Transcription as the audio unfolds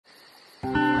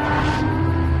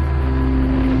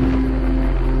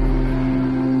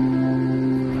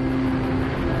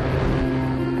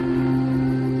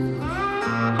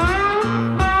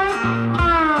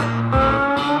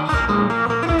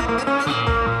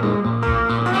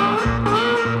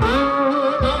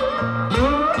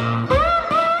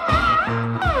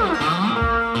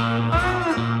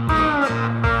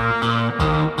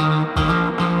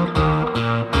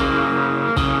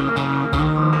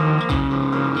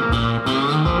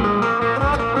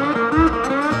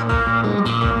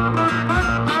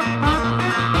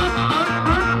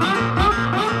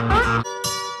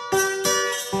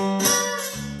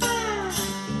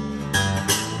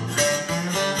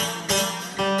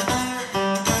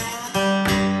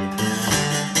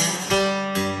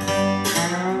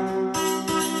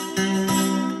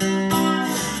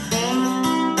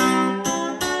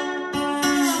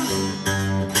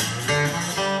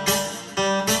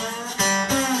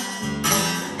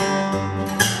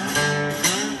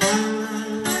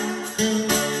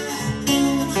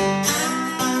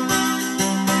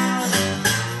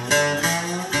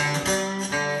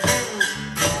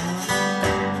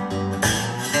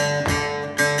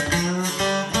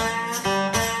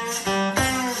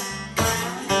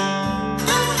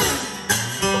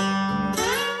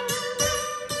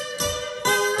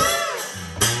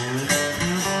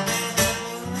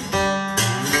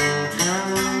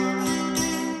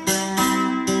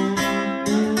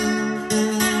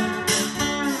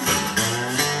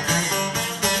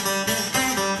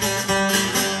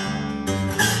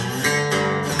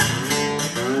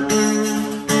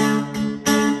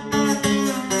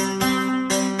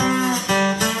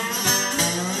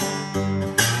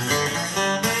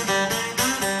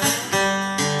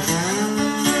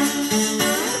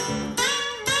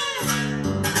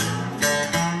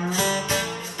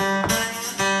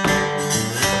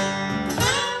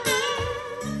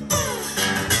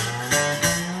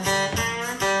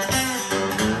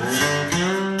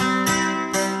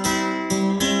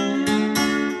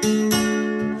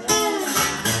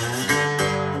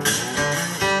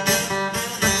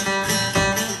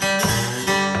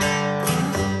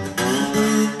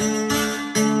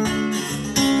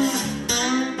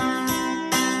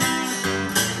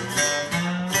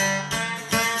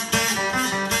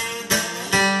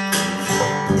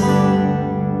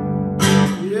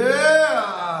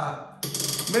Yeah!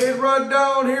 Made right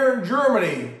down here in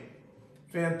Germany.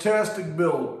 Fantastic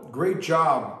build. Great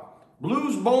job.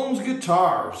 Blues Bones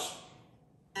Guitars.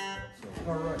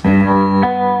 All right.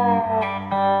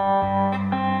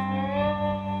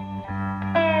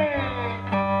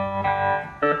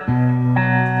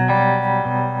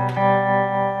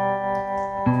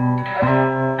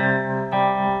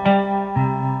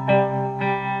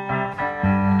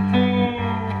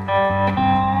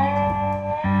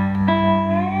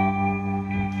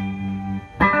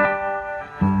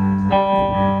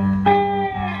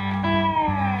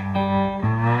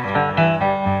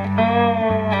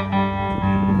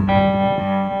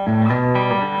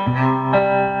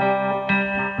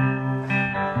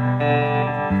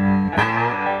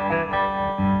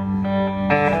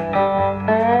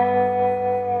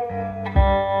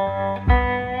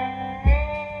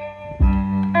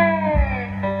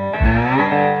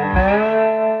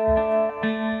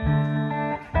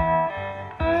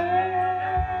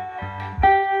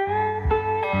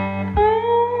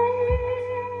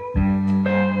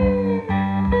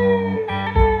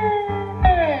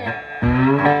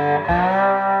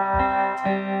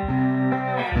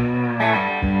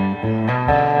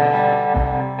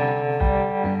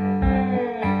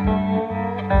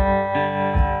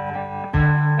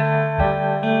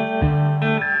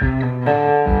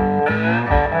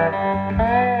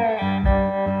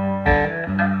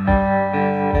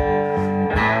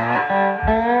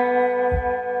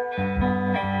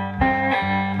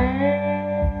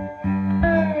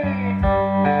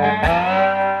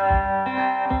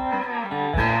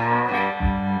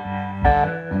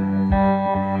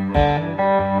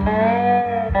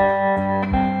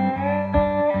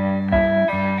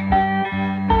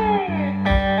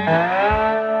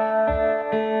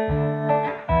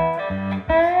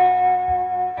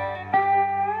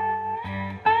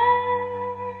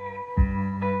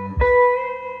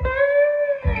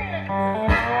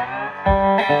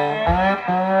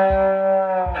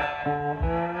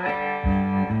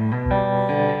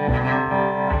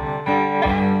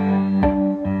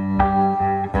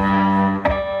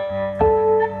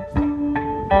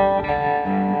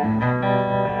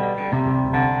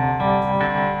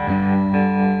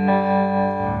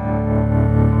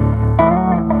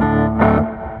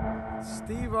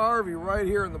 Steve-Arvey right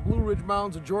here in the Blue Ridge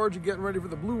Mountains of Georgia, getting ready for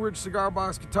the Blue Ridge Cigar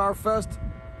Box Guitar Fest.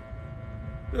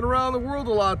 Been around the world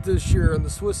a lot this year in the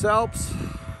Swiss Alps,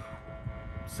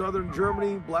 southern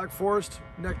Germany, Black Forest,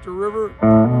 Nectar River,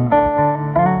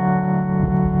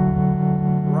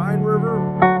 Rhine River.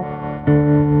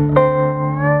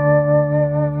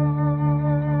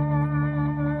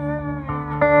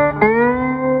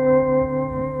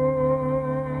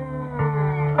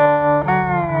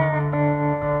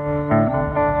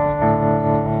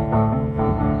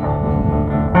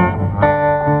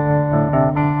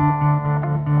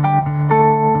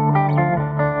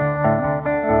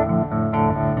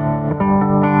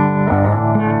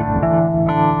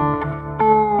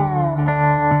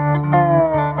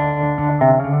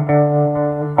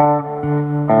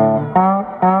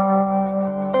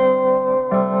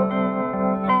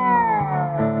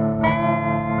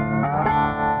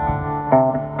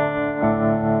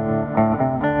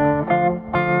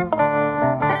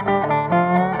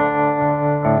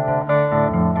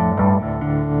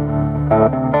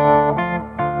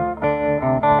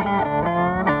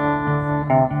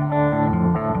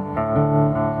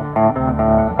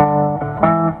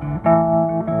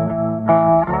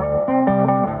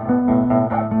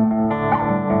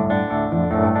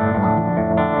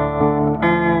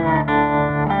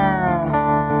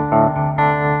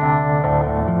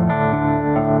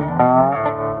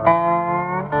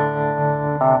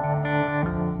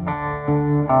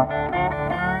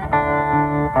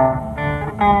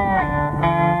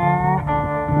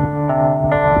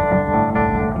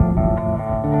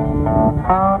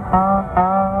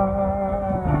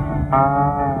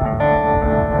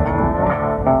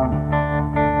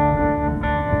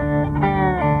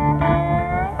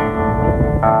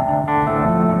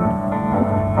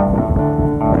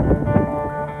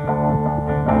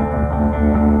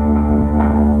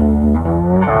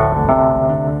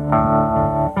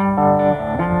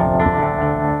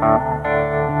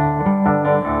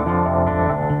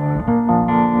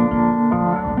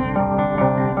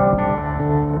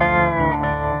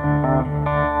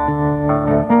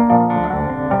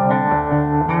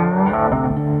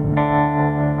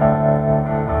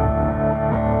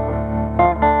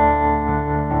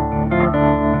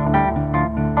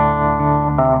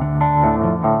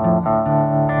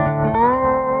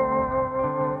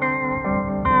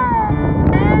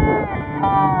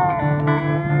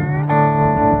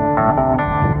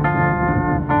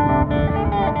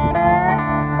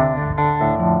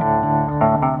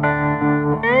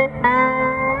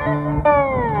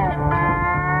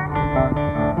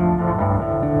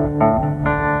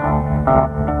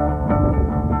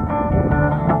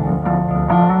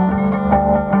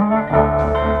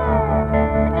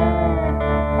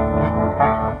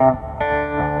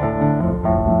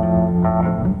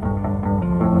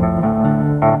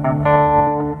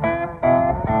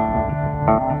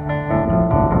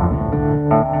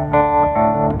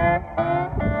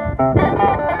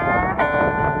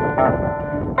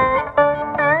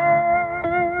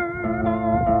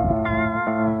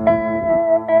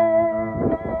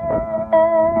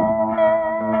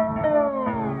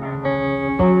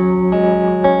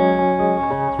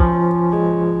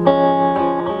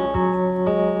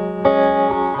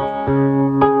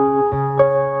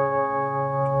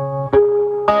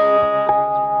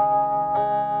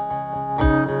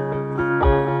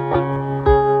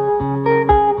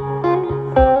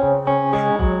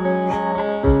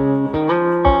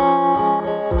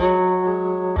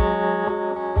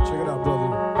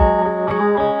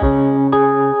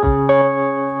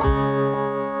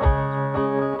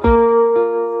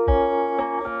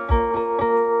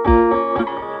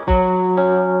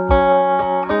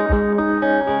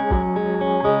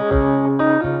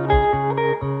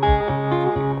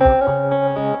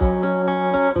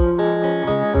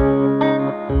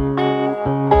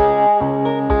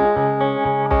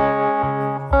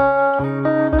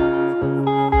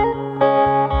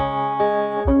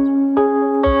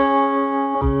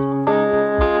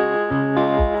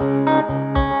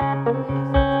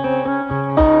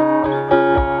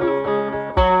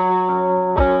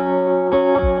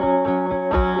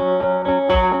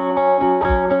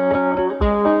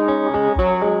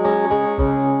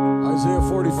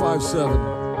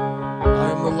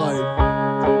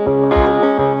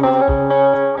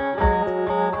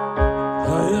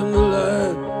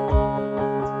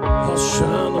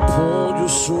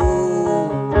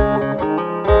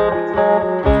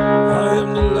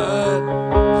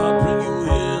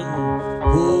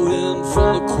 running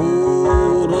from the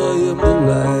cold. I am the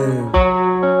light.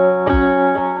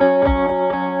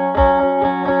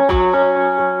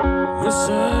 Yes,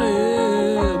 I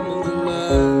am the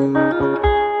light.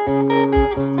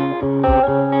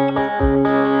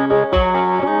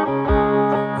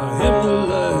 I am the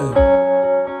light.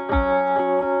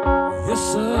 Yes,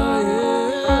 I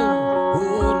am. Oh,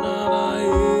 now I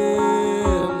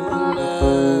am the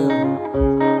light.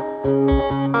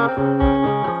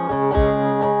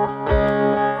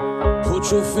 Put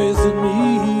your faith in me.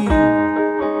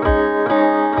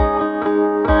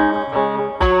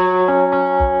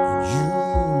 And you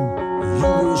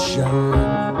will shine.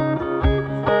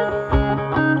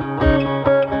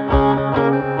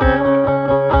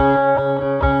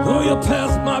 Though your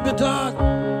path might be dark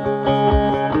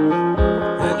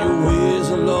and your ways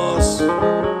are lost,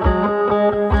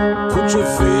 put your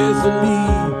faith in me.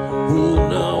 Oh,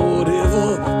 now whatever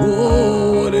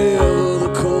the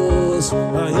cause, I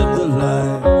am the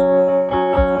light.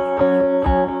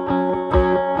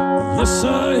 Yes, I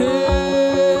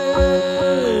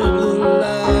am the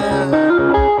light.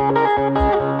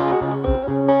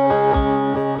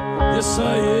 Yes, I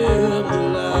am the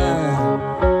light.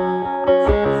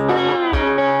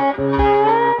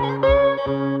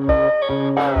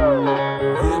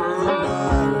 I am the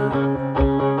light.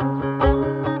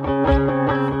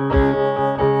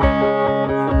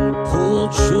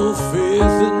 Put your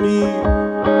faith in me,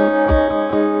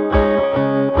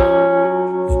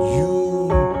 and you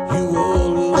all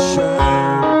will shine.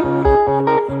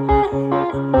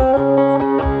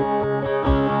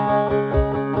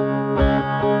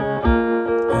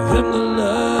 I am the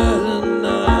light and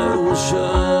I will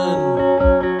shine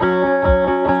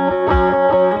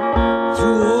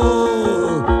through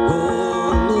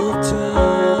all of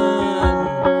time.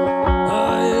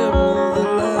 I am the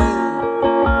light.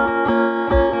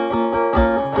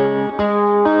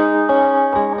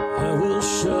 I will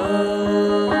shine.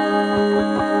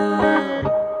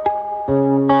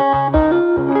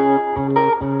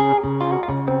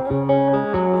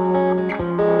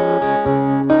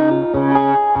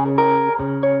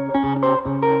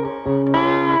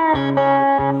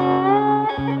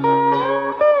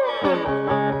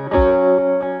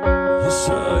 Yes,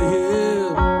 I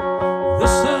am.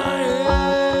 Yes, I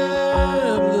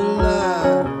am the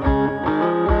light.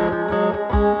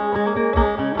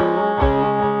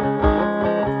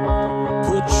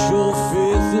 Put your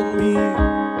faith in me,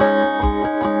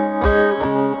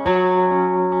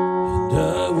 and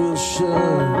I will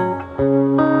shine.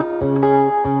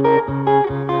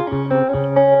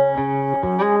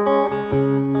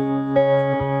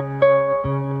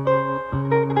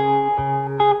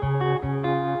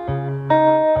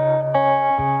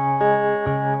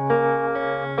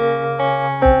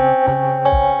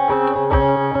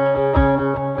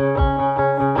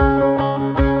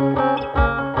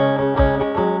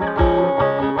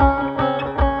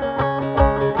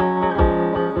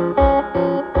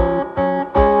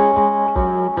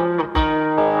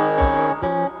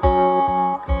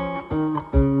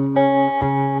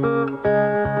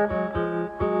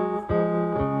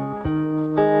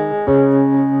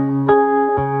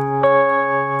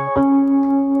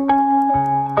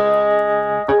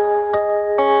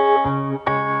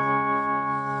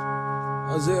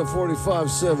 Isaiah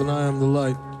 45:7, I am the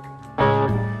light.